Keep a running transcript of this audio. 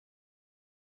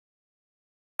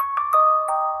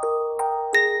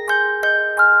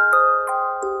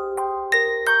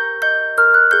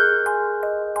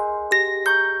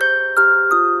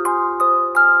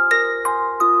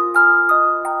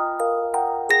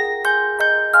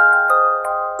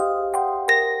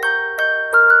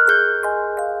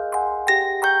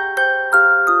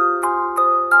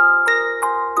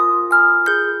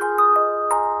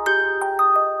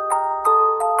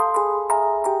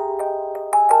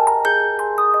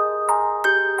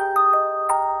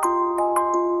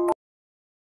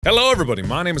Hello everybody,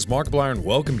 my name is Markiplier and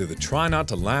welcome to the Try Not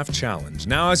to Laugh Challenge.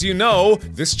 Now as you know,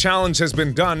 this challenge has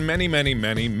been done many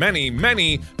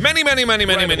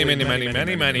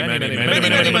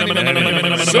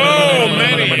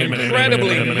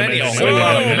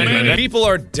people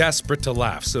are desperate to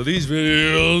laugh. So these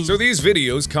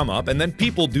videos come up and then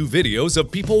people do videos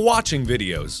of people watching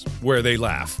videos where they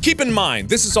laugh. Keep in mind,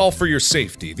 this is all for your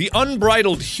safety. The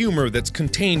unbridled humor that's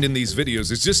contained in these videos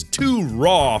is just too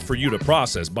raw for you to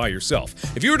process by yourself.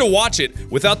 If you were to watch it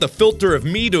without the filter of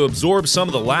me to absorb some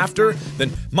of the laughter,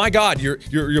 then my god,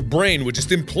 your brain would just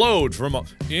implode from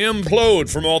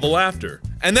all the laughter.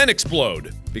 And then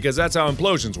explode, because that's how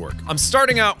implosions work. I'm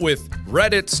starting out with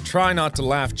Reddit's Try Not to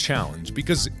Laugh Challenge,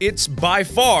 because it's by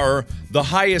far the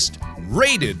highest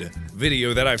rated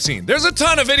video that I've seen. There's a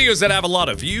ton of videos that have a lot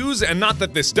of views, and not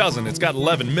that this doesn't, it's got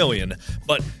 11 million,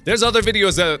 but there's other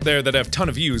videos out there that have a ton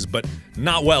of views, but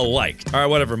not well liked. Alright,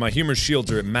 whatever, my humor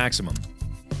shields are at maximum.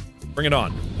 Bring it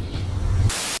on.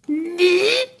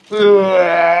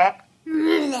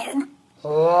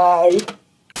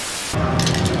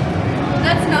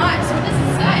 That's nice. What does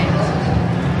it say?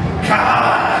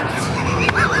 Cut!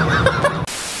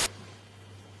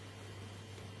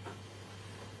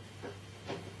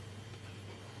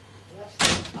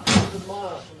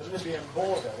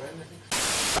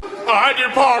 I do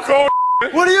parkour.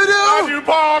 What do you do? I do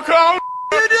parkour.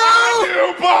 You do? I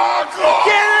do parkour.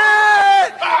 Get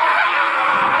it!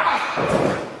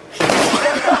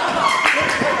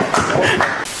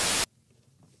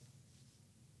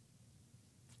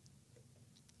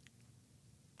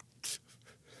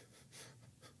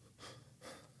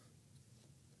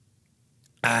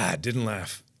 Didn't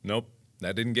laugh. Nope.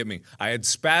 That didn't get me. I had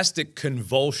spastic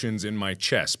convulsions in my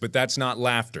chest, but that's not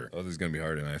laughter. Oh, this is gonna be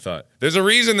harder than I thought. There's a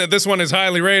reason that this one is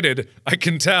highly rated. I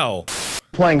can tell.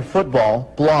 Playing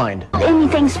football blind.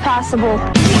 Anything's possible.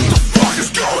 What the fuck is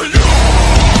going on?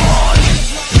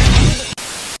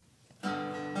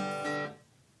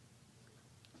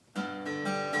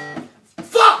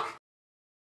 Fuck!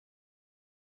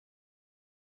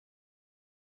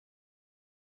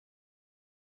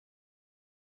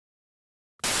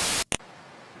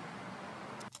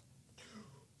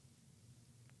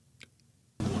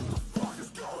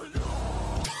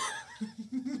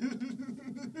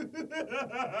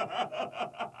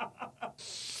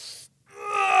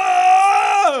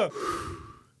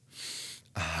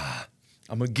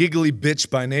 I'm a giggly bitch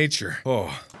by nature.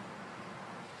 Oh.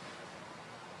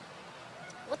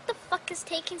 What the fuck is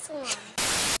taking so long?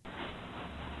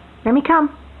 Remy,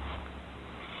 come.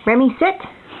 Remy, sit.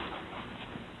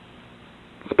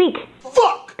 Speak.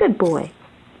 Fuck! Good boy.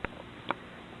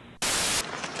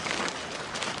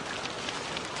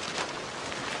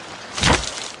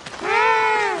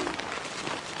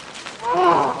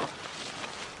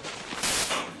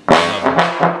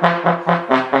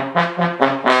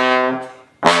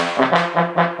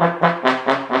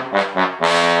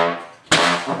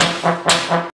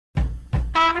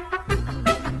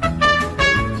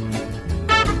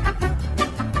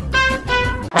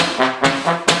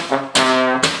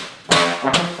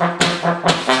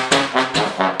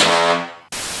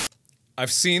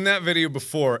 I've seen that video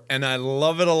before, and I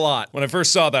love it a lot. When I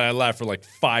first saw that, I laughed for like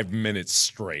 5 minutes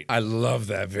straight. I love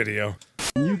that video.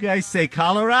 You guys say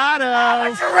Colorado.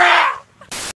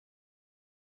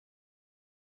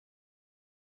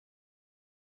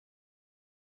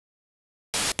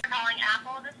 Calling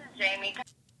Apple, this is Jamie.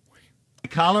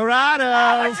 Colorado.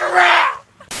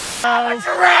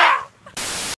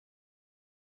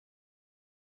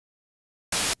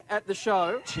 At the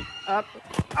show.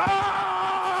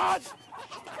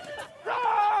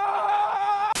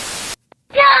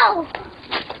 No!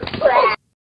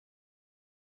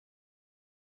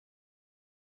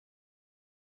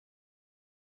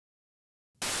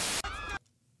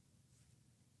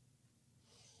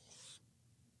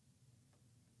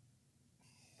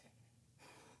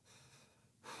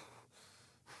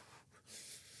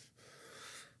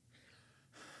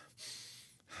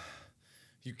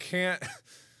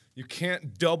 You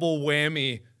can't double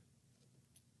whammy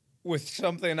with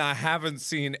something I haven't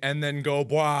seen and then go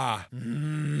blah.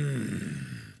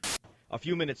 A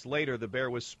few minutes later, the bear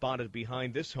was spotted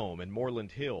behind this home in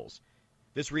Moreland Hills.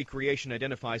 This recreation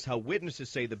identifies how witnesses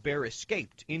say the bear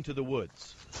escaped into the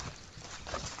woods.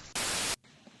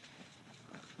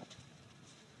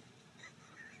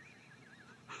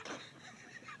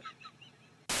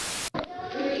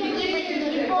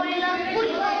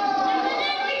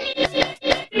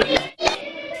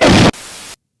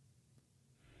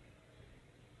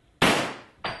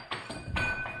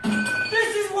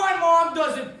 This is why Mom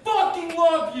doesn't fucking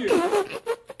love you!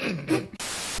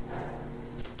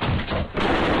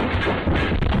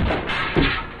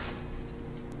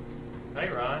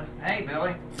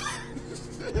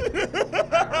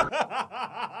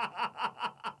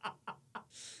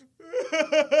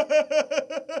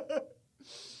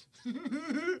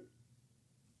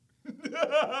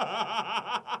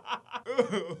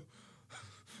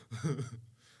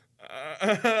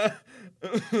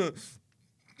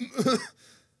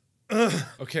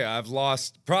 Okay, I've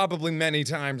lost probably many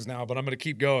times now, but I'm gonna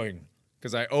keep going,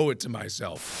 because I owe it to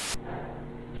myself.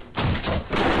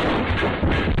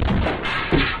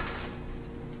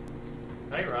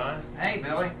 Hey, Ron. Hey,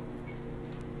 Billy.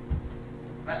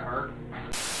 That hurt.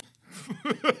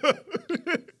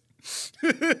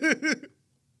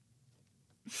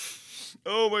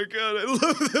 Oh my god, I love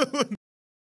that one.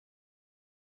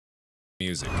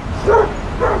 Music.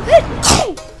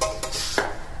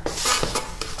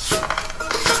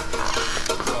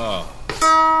 Oh, I'm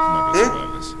not gonna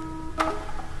survive this.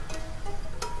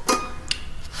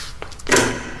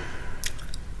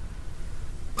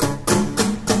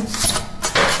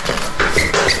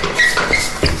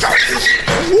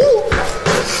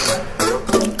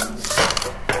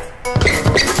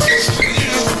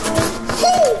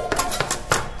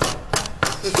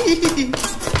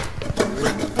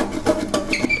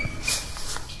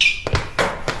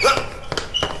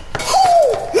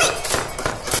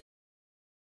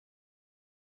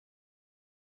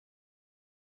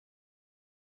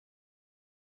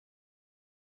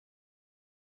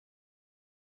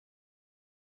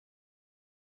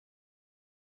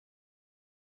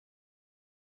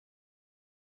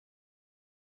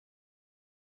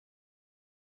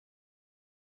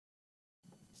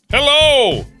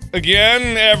 Hello!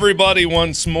 Again, everybody,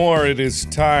 once more, it is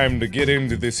time to get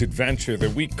into this adventure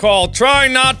that we call Try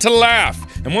Not to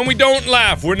Laugh. And when we don't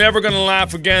laugh, we're never gonna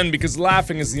laugh again, because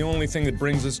laughing is the only thing that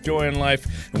brings us joy in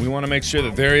life, and we want to make sure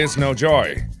that there is no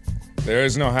joy. There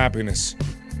is no happiness.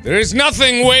 There is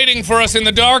nothing waiting for us in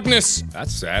the darkness.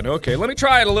 That's sad. Okay, let me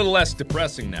try it a little less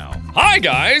depressing now. Hi,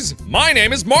 guys! My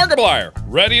name is Markiplier.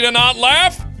 Ready to not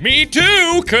laugh? Me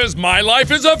too, because my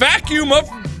life is a vacuum of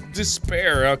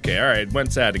despair. Okay, alright,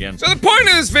 went sad again. So the point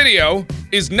of this video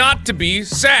is not to be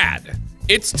sad.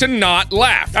 It's to not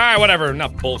laugh. Alright, whatever,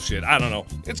 enough bullshit, I don't know.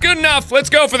 It's good enough, let's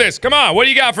go for this. Come on, what do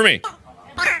you got for me?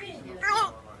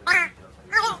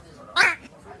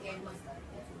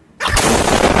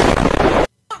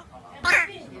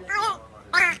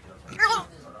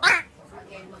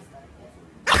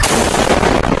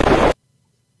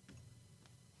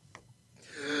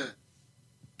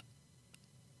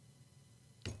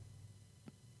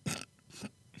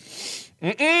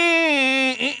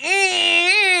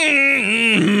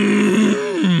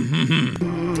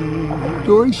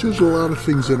 Dory says a lot of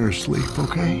things in her sleep,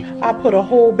 okay? I put a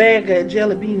whole bag of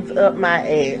jelly beans up my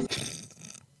ass.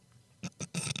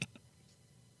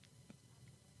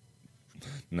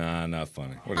 Nah, not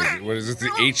funny. What is it? What is this, the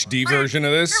HD version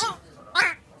of this?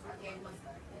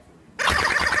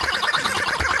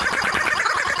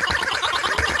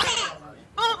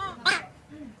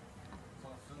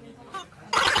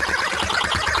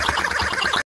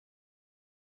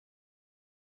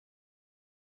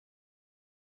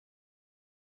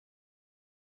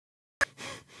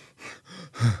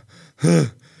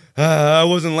 I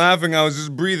wasn't laughing, I was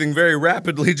just breathing very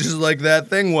rapidly, just like that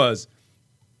thing was.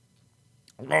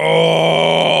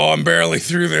 Oh, I'm barely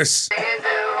through this. I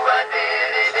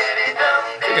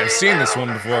think I've seen this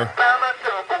one before.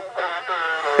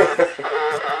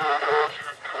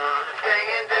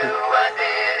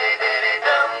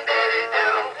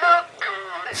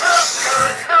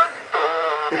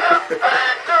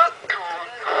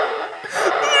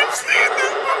 I've seen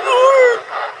this before.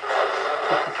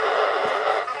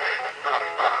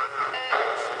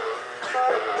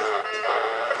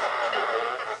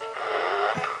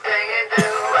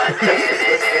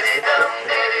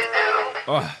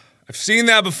 Oh, I've seen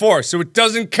that before, so it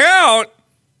doesn't count,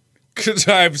 because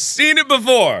I've seen it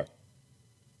before.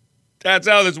 That's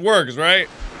how this works, right?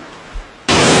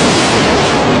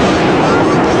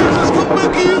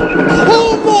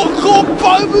 Oh my god,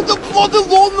 baby, the bloody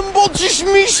London body's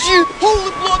missed you!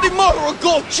 Holy bloody mother of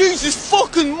God, Jesus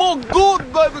fucking my god,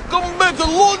 baby, come back, the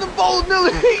London ball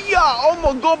nearly hit ya! Oh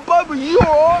my god, baby, you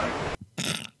alright?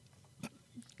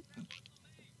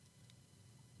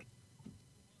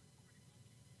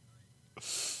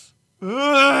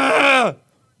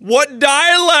 What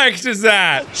dialect is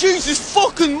that? Jesus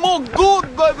fucking my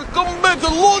god, baby, come back, the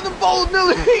London ball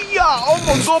nearly hit ya! Oh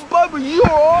my god, baby, you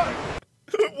alright?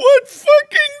 What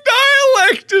fucking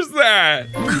dialect is that?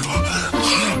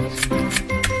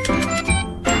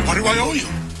 What do I owe you?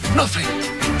 Nothing.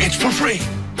 It's for free.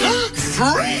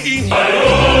 Free?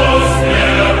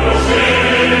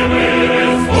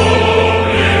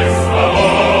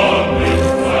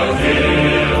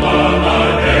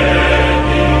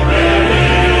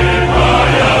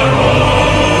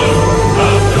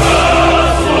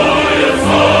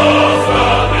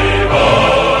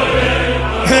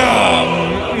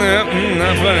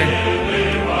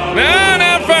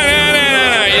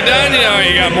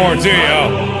 more too,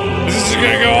 yo. Is this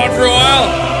gonna go on for a while?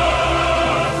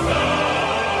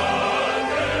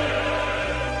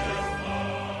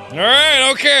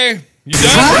 Alright, okay. You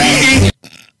done?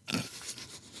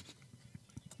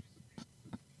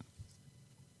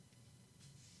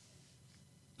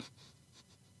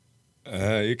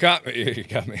 You caught me. You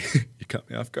caught me. You caught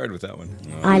me off guard with that one.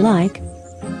 Oh. I like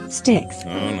sticks. Oh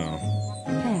no.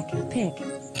 Pick.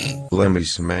 Let me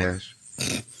smash.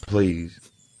 Please.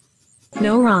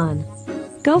 No, Ron.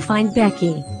 Go find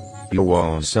Becky. You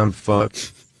want some fuck?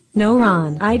 No,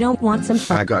 Ron. I don't want some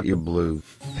I got you blue.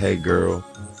 Hey girl.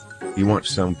 You want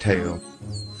some tail?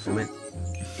 Flint.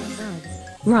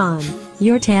 Ron,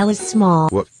 your tail is small.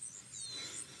 What?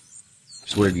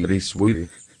 Swiggity sweetie.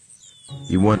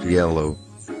 You want yellow.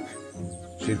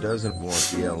 She doesn't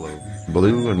want yellow.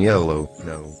 Blue and yellow,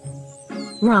 no.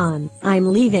 Ron,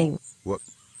 I'm leaving. What?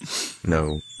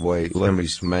 No, wait, let me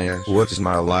smash. What does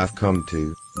my life come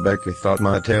to? Becky thought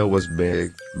my tail was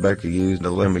big. Becky used a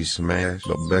let me smash,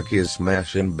 but Becky is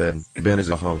smashing Ben. Ben is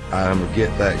a hoe. I'ma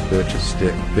get that bitch a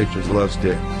stick. Bitches love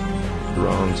sticks.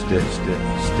 Wrong stick.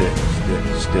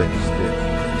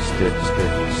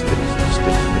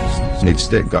 Need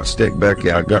stick, got stick,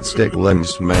 Becky, I got stick, let me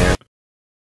smash.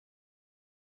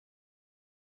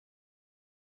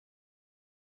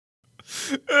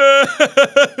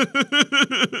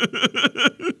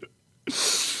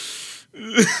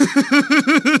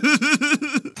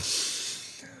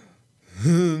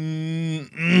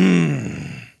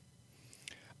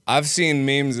 I've seen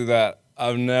memes of that.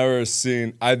 I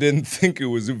didn't think it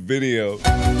was a video. Oh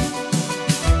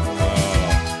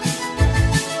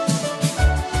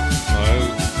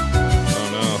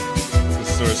no.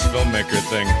 This sort of filmmaker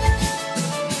thing.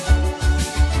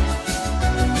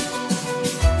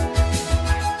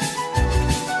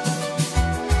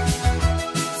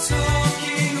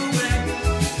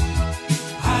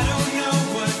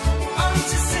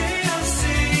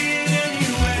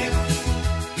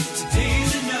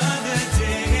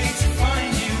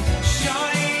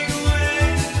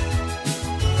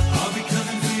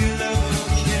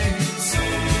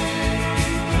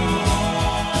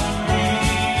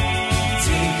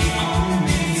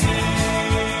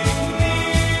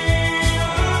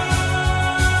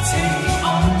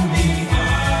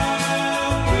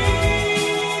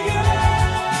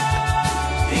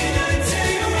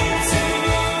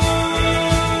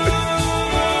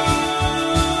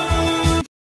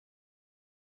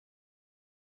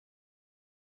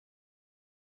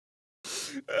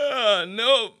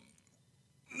 No,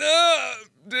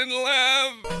 didn't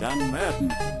laugh. John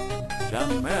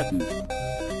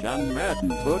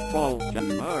Madden, football,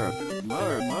 John Merv.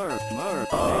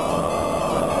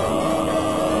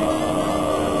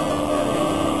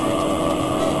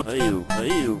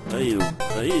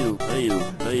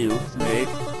 Snake.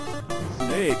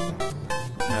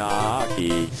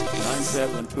 Naki,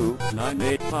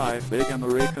 972-985, Big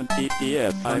American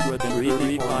TTS,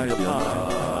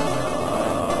 135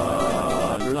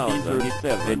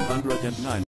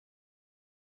 137,109.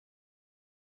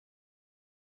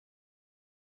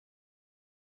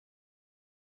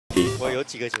 我有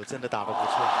几个球真的打得不错。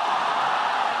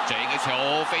这个球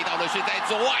飞到的是在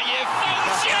左外野方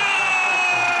向。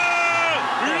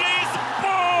This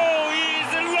ball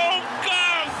is long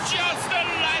gone, just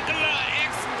like the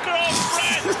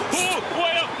ex-girlfriend who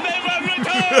will never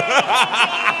return.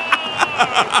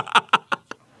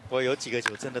 我有几个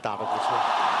球真的打得不错。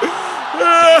Oh,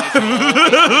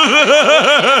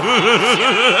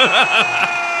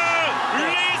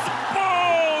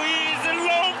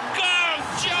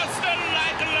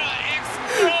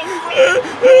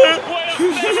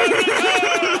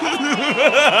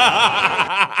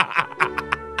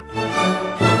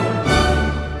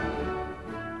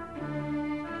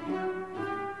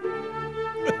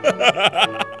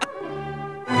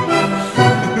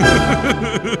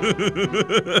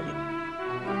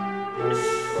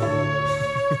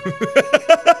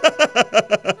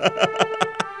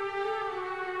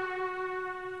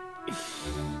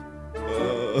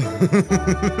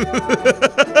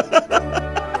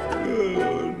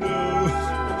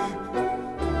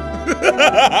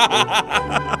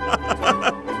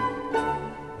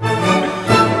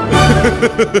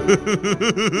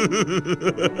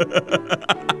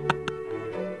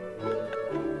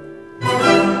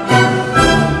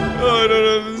 I don't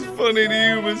know if it's funny to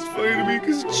you, but it's funny to me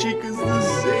because Chica's the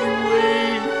same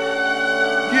way.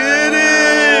 Get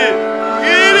it!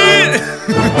 Get it!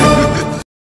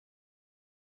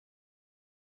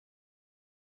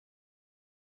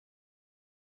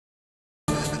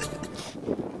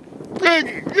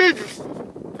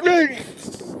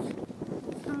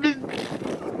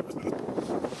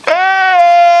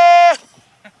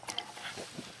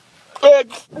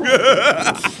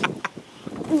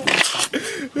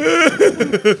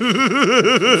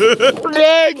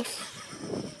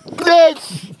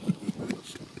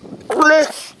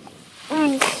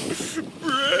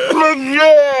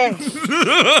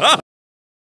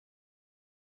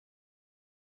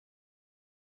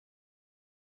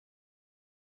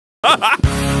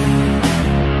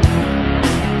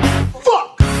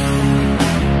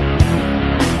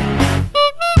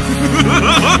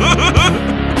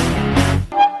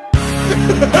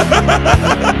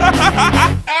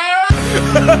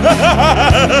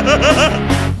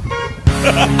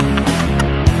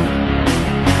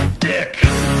 Dick.